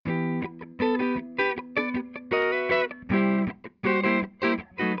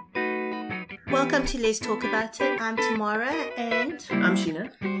Welcome to Let's Talk About It. I'm Tamara and I'm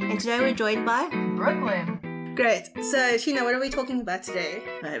Sheena. And today we're joined by Brooklyn. Great. So Sheena, what are we talking about today?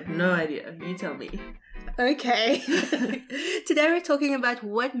 I have no idea. You tell me. Okay. Today we're talking about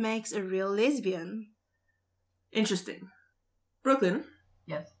what makes a real lesbian. Interesting. Brooklyn?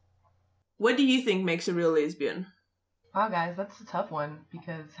 Yes. What do you think makes a real lesbian? Wow, guys, that's a tough one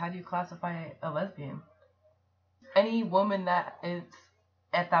because how do you classify a lesbian? Any woman that is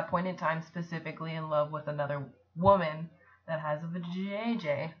at that point in time specifically in love with another woman that has a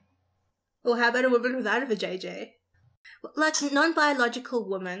vajayjay. Or how about a woman without a vajayjay? Like non-biological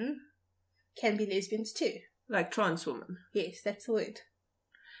women can be lesbians too. Like trans women? Yes, that's the word.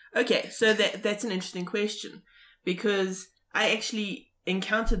 Okay, so that's an interesting question because I actually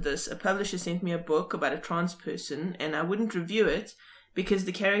encountered this. A publisher sent me a book about a trans person and I wouldn't review it because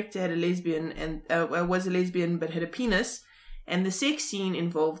the character had a lesbian and was a lesbian but had a penis, and the sex scene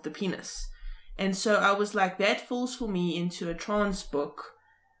involved the penis. And so I was like, that falls for me into a trans book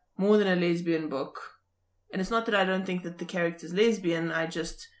more than a lesbian book. And it's not that I don't think that the character's lesbian, I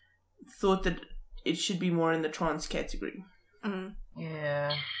just thought that it should be more in the trans category. Mm.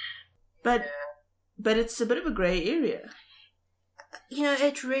 Yeah. But it's a bit of a grey area. You know,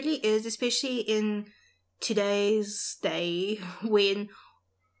 it really is, especially in today's day when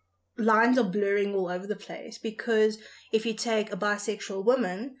lines are blurring all over the place. Because if you take a bisexual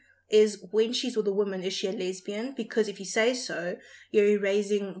woman, is when she's with a woman, is she a lesbian? Because if you say so, you're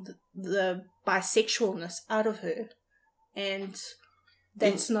erasing the bisexualness out of her. And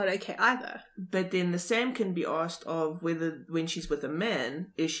that's not okay either. But then the same can be asked of whether when she's with a man,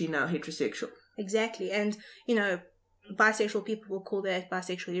 is she now heterosexual? Exactly. And, you know, bisexual people will call that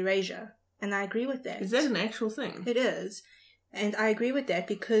bisexual erasure. And I agree with that. Is that an actual thing? It is. And I agree with that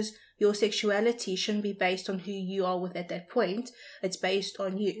because your sexuality shouldn't be based on who you are with at that point. It's based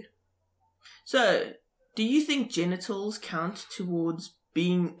on you. So, do you think genitals count towards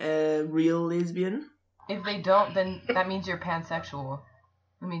being a real lesbian? If they don't, then that means you're pansexual.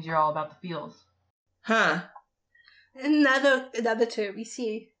 That means you're all about the feels. Huh. Another term, you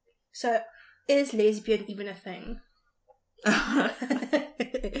see. So, is lesbian even a thing?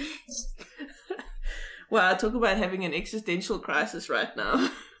 Wow, talk about having an existential crisis right now.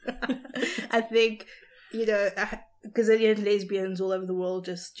 I think, you know, gazillion lesbians all over the world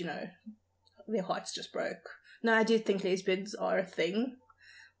just, you know, their hearts just broke. No, I do think lesbians are a thing,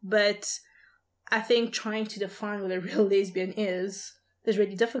 but I think trying to define what a real lesbian is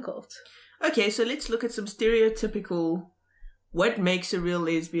really difficult. Okay, so let's look at some stereotypical what makes a real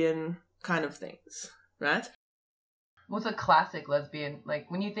lesbian kind of things, right? What's a classic lesbian? Like,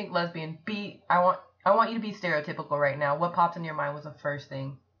 when you think lesbian, I want you to be stereotypical right now. What popped in your mind was the first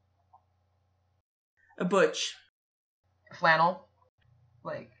thing? A butch. Flannel?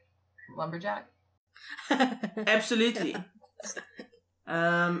 Like, lumberjack? Absolutely.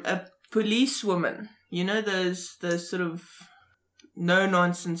 A policewoman. You know those sort of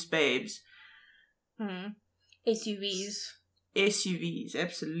no-nonsense babes? SUVs,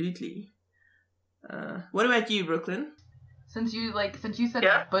 absolutely. What about you, Brooklyn? Since you said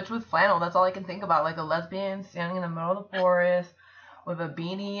butch with flannel, that's all I can think about. Like a lesbian standing in the middle of the forest with a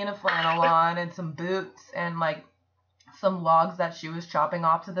beanie and a flannel on and some boots and like some logs that she was chopping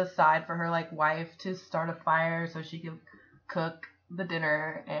off to the side for her like wife to start a fire so she could cook the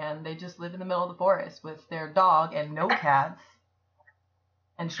dinner, and they just live in the middle of the forest with their dog and no cats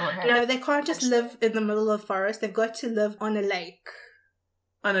and short hair. No, they can't just live in the middle of the forest. They've got to live on a lake.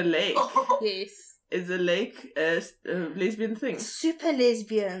 On a lake? Yes. Is a lake a lesbian thing? Super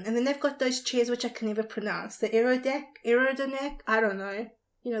lesbian. And then they've got those chairs which I can never pronounce. The aerodynamic? I don't know.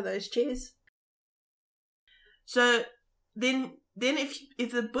 You know those chairs? So then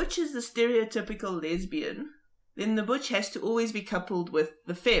if the butch is the stereotypical lesbian, then the butch has to always be coupled with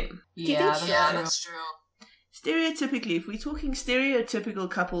the femme. Yeah, that's true. Stereotypically, if we're talking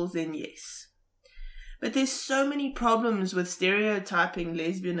stereotypical couples, then yes. But there's so many problems with stereotyping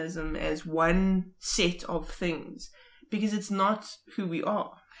lesbianism as one set of things because it's not who we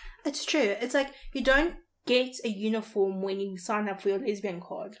are. It's true. It's like you don't get a uniform when you sign up for your lesbian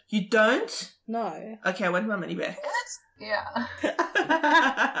card. You don't? No. Okay, I want my money back. Yeah.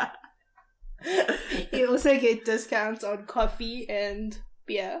 You also get discounts on coffee and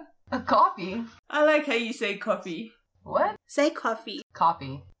beer. A coffee? I like how you say coffee. What? Say coffee.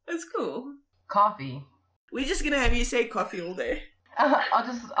 Coffee. That's cool. Coffee. We're just gonna have you say coffee all day. I'll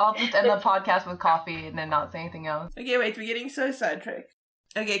just end the podcast with coffee and then not say anything else. Okay, wait, we're getting so sidetracked.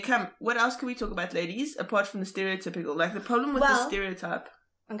 Okay, come. What else can we talk about, ladies, apart from the stereotypical? Like, the problem with the stereotype.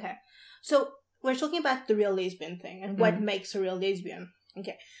 Okay. So, we're talking about the real lesbian thing and what makes a real lesbian.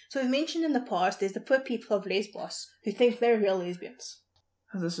 Okay, so we've mentioned in the past there's the poor people of Lesbos who think they're real lesbians.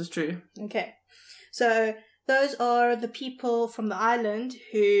 This is true. Okay, so those are the people from the island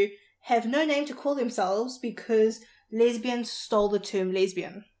who have no name to call themselves because lesbians stole the term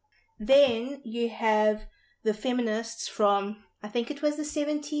lesbian. Then you have the feminists from, I think it was the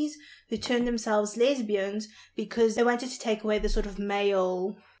 70s, who turned themselves lesbians because they wanted to take away the sort of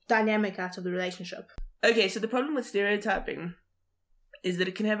male dynamic out of the relationship. Okay, so the problem with stereotyping is that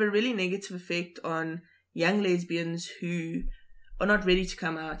it can have a really negative effect on young lesbians who are not ready to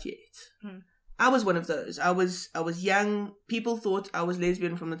come out yet. I was one of those. I was young. People thought I was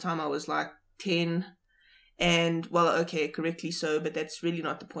lesbian from the time I was like 10. And, well, okay, correctly so, but that's really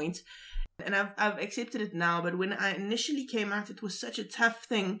not the point. And I've accepted it now, but when I initially came out, it was such a tough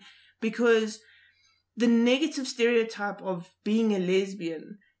thing because the negative stereotype of being a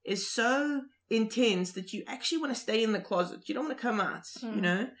lesbian is so intense that you actually want to stay in the closet. You don't want to come out, you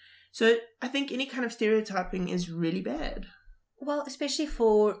know? So I think any kind of stereotyping is really bad. Well, especially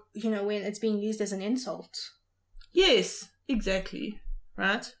for, when it's being used as an insult. Yes, exactly.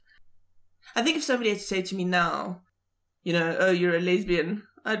 Right? I think if somebody had to say to me now, oh, you're a lesbian,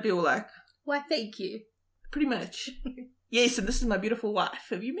 I'd be all like, why, thank you. Pretty much. Yes, and this is my beautiful wife.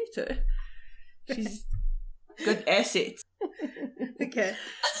 Have you met her? She's good asset. Okay.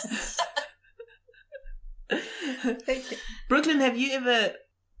 Okay. Brooklyn, have you ever...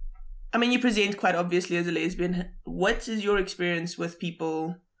 I mean, you present quite obviously as a lesbian. What is your experience with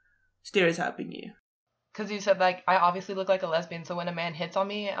people stereotyping you? Because you said, I obviously look like a lesbian, so when a man hits on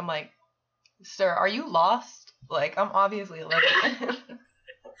me, I'm like, sir, are you lost? I'm obviously a lesbian.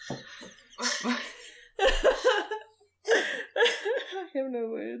 I have no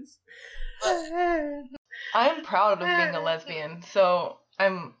words. I'm proud of being a lesbian, so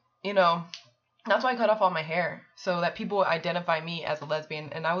I'm, that's why I cut off all my hair, so that people identify me as a lesbian,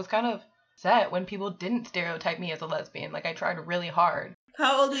 and I was kind of upset when people didn't stereotype me as a lesbian. I tried really hard.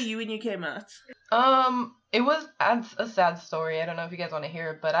 How old were you when you came out? It was a sad story. I don't know if you guys want to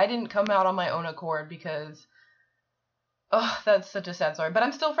hear it, but I didn't come out on my own accord because, that's such a sad story. But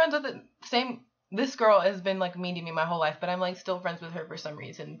I'm still friends with this girl has been mean to me my whole life, but I'm still friends with her for some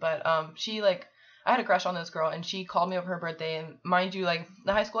reason. But she I had a crush on this girl, and she called me over her birthday, and mind you,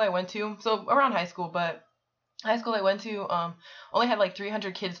 the high school I went to, so around high school, but high school I went to only had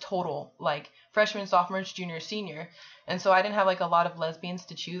 300 kids total, freshmen, sophomores, juniors, senior, and so I didn't have a lot of lesbians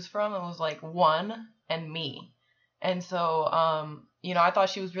to choose from. It was one and me, and so I thought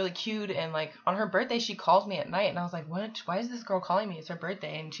she was really cute, and on her birthday she called me at night, and I was like, what? Why is this girl calling me? It's her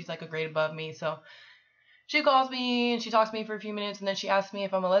birthday, and she's a grade above me, so she calls me and she talks to me for a few minutes, and then she asks me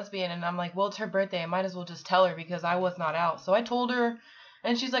if I'm a lesbian, and I'm like, well, it's her birthday, I might as well just tell her because I was not out. So I told her,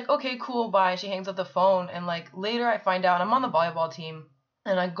 and she's like, okay, cool, bye. She hangs up the phone, and later I find out I'm on the volleyball team,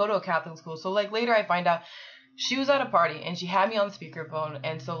 and I go to a Catholic school, so later I find out she was at a party and she had me on speakerphone,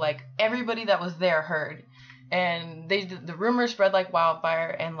 and so everybody that was there heard, and the rumors spread like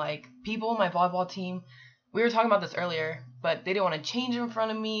wildfire, and people on my volleyball team, we were talking about this earlier, but they didn't want to change in front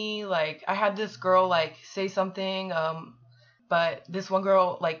of me. I had this girl say something, but this one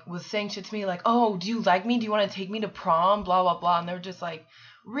girl was saying shit to me oh, do you like me? Do you want to take me to prom? Blah blah blah. And they were just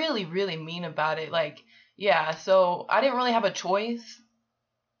really really mean about it. Yeah. So I didn't really have a choice,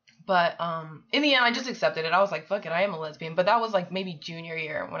 but in the end I just accepted it. I was like, fuck it, I am a lesbian. But that was maybe junior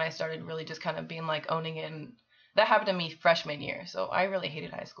year when I started really just kind of being owning it. And that happened to me freshman year. So I really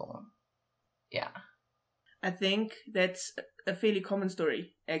hated high school. Yeah. I think that's a fairly common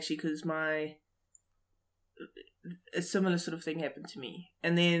story, actually, because a similar sort of thing happened to me.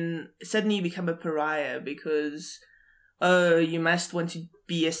 And then suddenly you become a pariah because, you must want to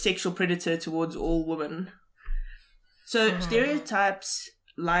be a sexual predator towards all women. So stereotypes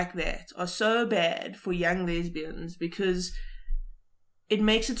like that are so bad for young lesbians because it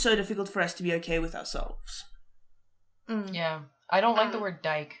makes it so difficult for us to be okay with ourselves. Yeah. I don't like the word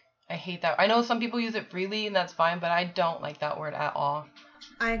dyke. I hate that. I know some people use it freely, and that's fine, but I don't like that word at all.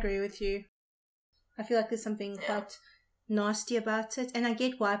 I agree with you. I feel there's something quite nasty about it, and I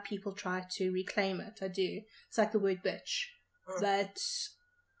get why people try to reclaim it. I do. It's the word bitch. But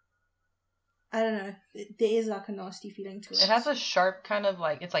I don't know. There is a nasty feeling to it. It has a sharp kind of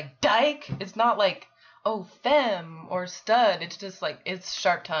it's dyke. It's not femme or stud. It's just it's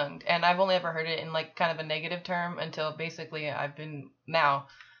sharp tongued, and I've only ever heard it in kind of a negative term until basically I've been now.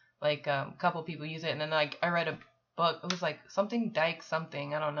 A couple people use it, and then I read a book. It was something dyke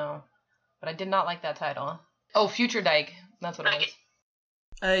something. I don't know, but I did not like that title. Oh, future dyke. That's what it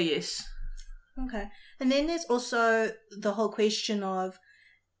was. Yes. Okay, and then there's also the whole question of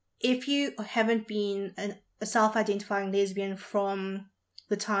if you haven't been a self-identifying lesbian from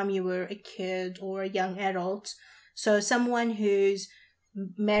the time you were a kid or a young adult. So someone who's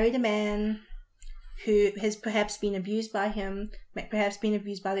married a man who has perhaps been abused by him, perhaps been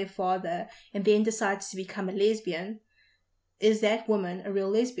abused by their father, and then decides to become a lesbian, is that woman a real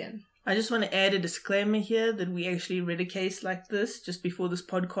lesbian? I just want to add a disclaimer here that we actually read a case like this just before this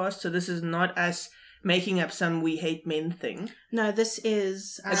podcast, so this is not us making up some we hate men thing. No, this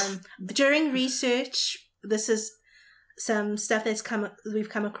is, during research, this is some stuff we've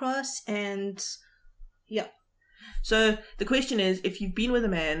come across, and yeah. So the question is, if you've been with a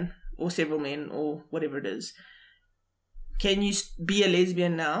man, or several men, or whatever it is, can you be a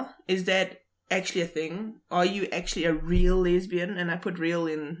lesbian now? Is that actually a thing? Are you actually a real lesbian? And I put real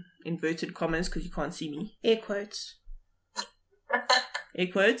in inverted commas because you can't see me. Air quotes. Air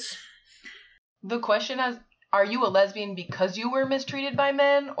quotes. The question is, are you a lesbian because you were mistreated by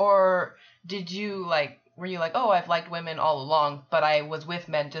men? Or were you like, oh, I've liked women all along, but I was with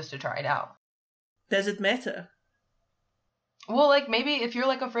men just to try it out? Does it matter? Well, like, maybe if you're,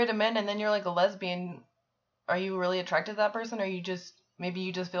 like, afraid of men and then you're, like, a lesbian, are you really attracted to that person? Or maybe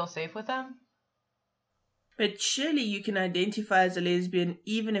you just feel safe with them? But surely you can identify as a lesbian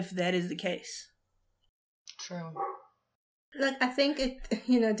even if that is the case. True. Like, I think it,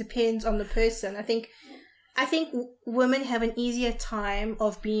 depends on the person. I think women have an easier time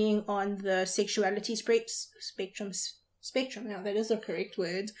of being on the sexuality spectrum. Yeah, that is the correct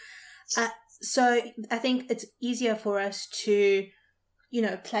word. So I think it's easier for us to,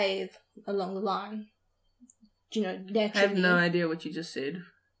 play along the line. Naturally. I have no idea what you just said.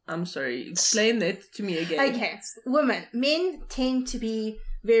 I'm sorry. Explain that to me again. Okay. Men tend to be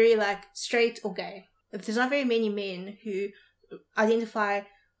very, straight or gay. There's not very many men who identify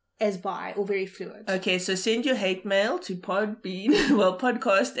as bi or very fluid. Okay, so send your hate mail to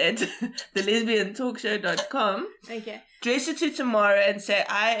podcast at thelesbiantalkshow.com. Okay. Dress it to tomorrow and say,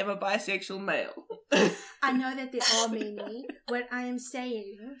 I am a bisexual male. I know that there are many. What I am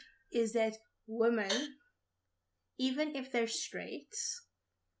saying is that women, even if they're straight,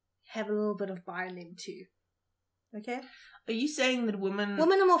 have a little bit of bi in them too. Okay? Are you saying that women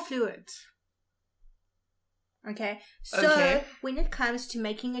are more fluid? Okay? So, when it comes to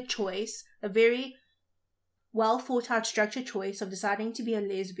making a choice, a very well thought out structured choice of deciding to be a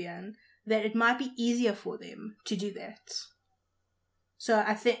lesbian, that it might be easier for them to do that. So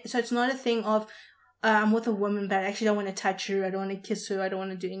it's not a thing of, I'm with a woman, but I actually don't want to touch her, I don't want to kiss her, I don't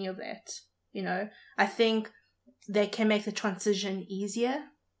want to do any of that. I think they can make the transition easier.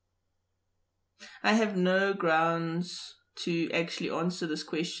 I have no grounds to actually answer this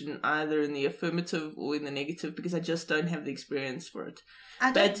question either in the affirmative or in the negative because I just don't have the experience for it.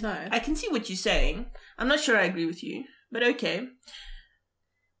 I don't know. I can see what you're saying. I'm not sure I agree with you, but okay.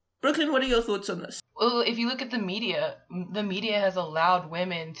 Brooklyn, what are your thoughts on this? Well, if you look at the media has allowed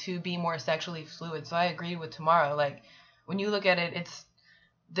women to be more sexually fluid. So I agree with Tamara. Like, when you look at it, it's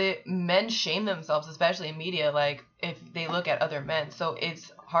the men shame themselves, especially in media, like, if they look at other men. So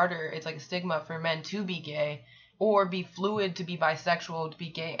it's harder. It's like a stigma for men to be gay or be fluid, to be bisexual, to be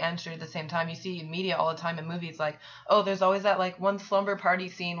gay and straight at the same time. You see in media all the time in movies, like, oh, there's always that, like, one slumber party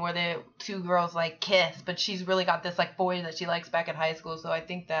scene where the two girls, like, kiss, but she's really got this, like, boy that she likes back in high school. So I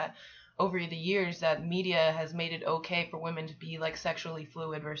think that over the years that media has made it okay for women to be, like, sexually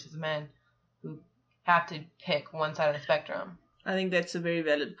fluid versus men who have to pick one side of the spectrum. I think that's a very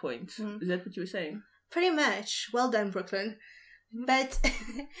valid point. Is that what you were saying? Pretty much. Well done, Brooklyn. But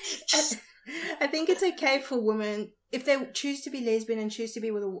I think it's okay for women, if they choose to be lesbian and choose to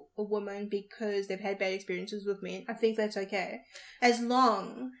be with a woman because they've had bad experiences with men, I think that's okay. As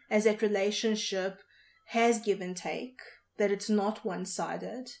long as that relationship has give and take, that it's not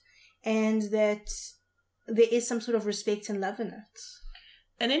one-sided, and that there is some sort of respect and love in it.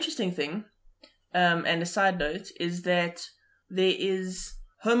 An interesting thing, and a side note, is that there is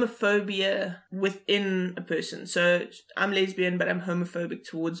homophobia within a person. So I'm lesbian, but I'm homophobic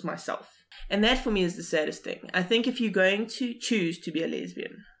towards myself. And that for me is the saddest thing. I think if you're going to choose to be a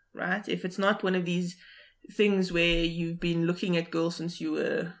lesbian, right? If it's not one of these things where you've been looking at girls since you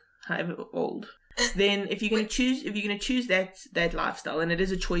were however old, then if you're going to choose that lifestyle and it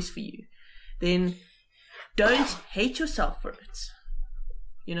is a choice for you, then don't hate yourself for it.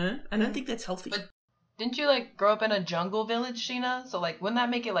 I don't think that's healthy. But didn't you, like, grow up in a jungle village, Sheena? So, like, wouldn't that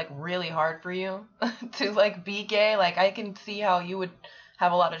make it, like, really hard for you to, like, be gay? Like, I can see how you would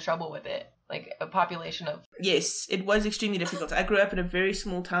have a lot of trouble with it. Like, a population of... Yes, it was extremely difficult. I grew up in a very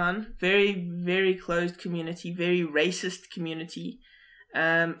small town, very, very closed community, very racist community.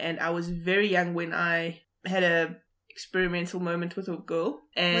 And I was very young when I had a experimental moment with a girl.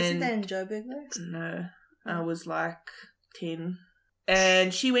 And wasn't that in Joburg, though? No, I was like 10.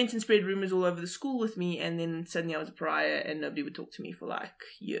 And she went and spread rumors all over the school with me, and then suddenly I was a pariah and nobody would talk to me for like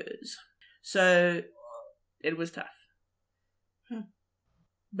years. So it was tough.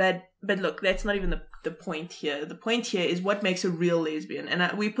 But look, that's not even the point here. The point here is what makes a real lesbian.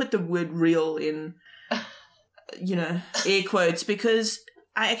 And we put the word real in, air quotes, because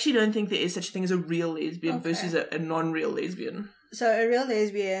I actually don't think there is such a thing as a real lesbian versus a non-real lesbian. So a real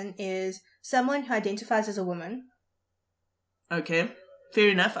lesbian is someone who identifies as a woman. Okay, fair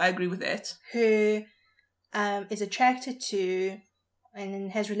enough. I agree with that. Who is attracted to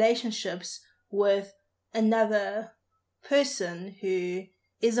and has relationships with another person who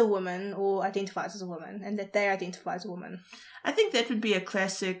is a woman or identifies as a woman, and that they identify as a woman. I think that would be a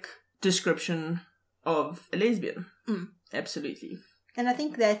classic description of a lesbian. Absolutely. And I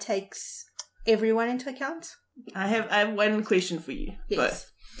think that takes everyone into account. I have one question for you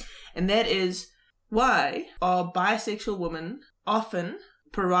both. And that is, why are bisexual women often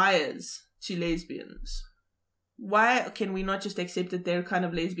pariahs to lesbians? Why can we not just accept that they're kind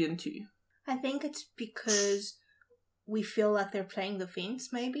of lesbian too? I think it's because we feel like they're playing the fence,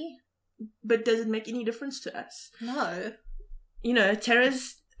 maybe. But does it make any difference to us? No.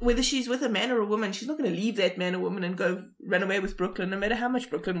 Tara's, whether she's with a man or a woman, she's not going to leave that man or woman and go run away with Brooklyn, no matter how much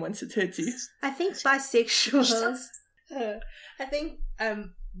Brooklyn wants it her to. I think bisexuals...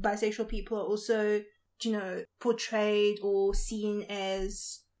 bisexual people are also, portrayed or seen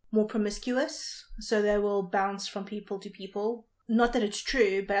as more promiscuous. So they will bounce from people to people. Not that it's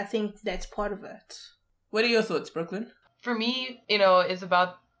true, but I think that's part of it. What are your thoughts, Brooklyn? For me, it's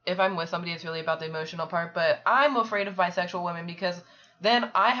about, if I'm with somebody, it's really about the emotional part. But I'm afraid of bisexual women because then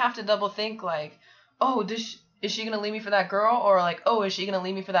I have to double think like, oh, is she going to leave me for that girl? Or like, oh, is she going to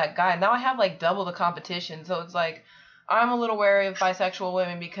leave me for that guy? Now I have like double the competition. So it's like, I'm a little wary of bisexual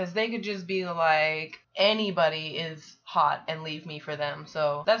women because they could just be like, anybody is hot and leave me for them.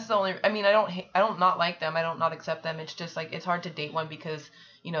 So that's the only, I don't not like them. I don't not accept them. It's just like, it's hard to date one because,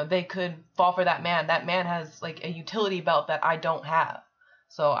 they could fall for that man. That man has like a utility belt that I don't have.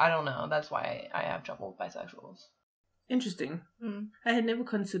 So I don't know. That's why I have trouble with bisexuals. Interesting. I had never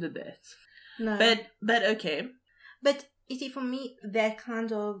considered that. No. But okay. But you see, for me, that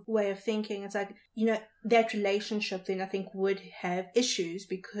kind of way of thinking, it's like, that relationship then I think would have issues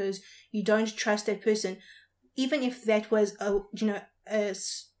because you don't trust that person. Even if that was a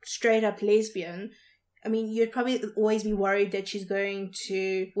straight up lesbian, you'd probably always be worried that she's going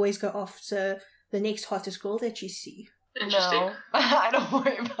to always go after the next hottest girl that you see. No, I don't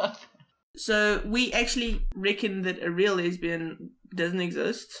worry about that. So we actually reckon that a real lesbian doesn't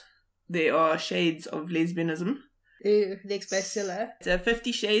exist. There are shades of lesbianism. Ooh, next bestseller. It's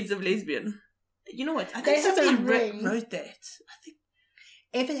 50 Shades of Lesbian. You know what? I They think have somebody a ring. wrote that. I think.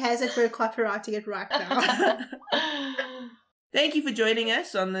 If it hasn't, we're copywriting it right now. Thank you for joining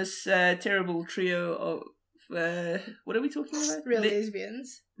us on this terrible trio of what are we talking about? Real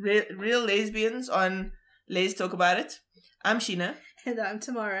lesbians. Real lesbians on Let's Talk About It. I'm Sheena. And I'm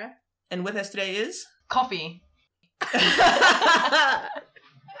Tamara. And with us today is... Coffee.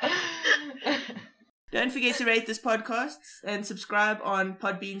 Don't forget to rate this podcast and subscribe on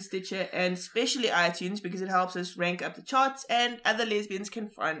Podbean, Stitcher, and especially iTunes because it helps us rank up the charts and other lesbians can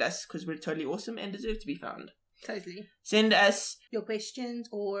find us because we're totally awesome and deserve to be found. Totally. Send us your questions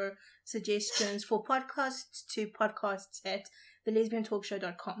or suggestions for podcasts to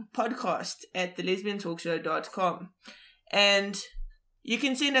podcasts@thelesbiantalkshow.com. podcast@thelesbiantalkshow.com. And you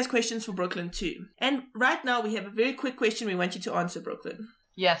can send us questions for Brooklyn too. And right now we have a very quick question we want you to answer, Brooklyn.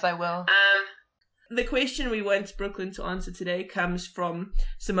 Yes, I will. The question we want Brooklyn to answer today comes from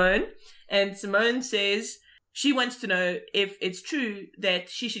Simone. And Simone says she wants to know if it's true that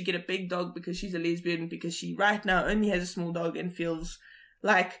she should get a big dog because she's a lesbian, because she right now only has a small dog and feels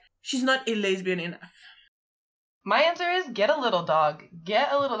like she's not a lesbian enough. My answer is get a little dog.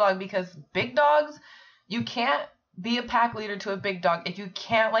 Get a little dog because big dogs, you can't be a pack leader to a big dog if you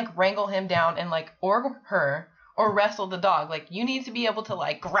can't like wrangle him down and like, or her, or wrestle the dog. Like you need to be able to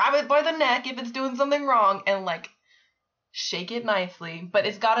like grab it by the neck if it's doing something wrong and like shake it nicely, but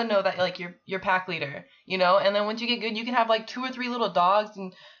it's got to know that like you're pack leader, and then once you get good you can have like 2 or 3 little dogs,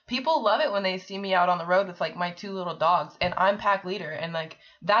 and people love it when they see me out on the road with like my 2 little dogs and I'm pack leader, and like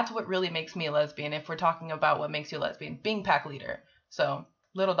that's what really makes me a lesbian if we're talking about what makes you a lesbian, being pack leader. So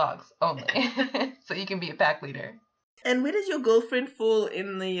little dogs only. So you can be a pack leader. And where does your girlfriend fall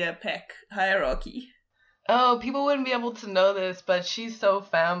in the pack hierarchy? Oh, people wouldn't be able to know this, but she's so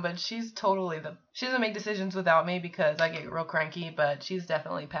femme, but she's totally she doesn't make decisions without me because I get real cranky, but she's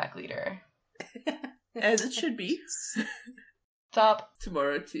definitely pack leader. As it should be. Top.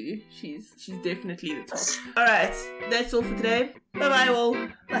 Tomorrow too. She's definitely the top. Alright, that's all for today. Bye-bye, all.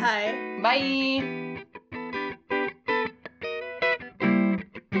 Bye. Bye.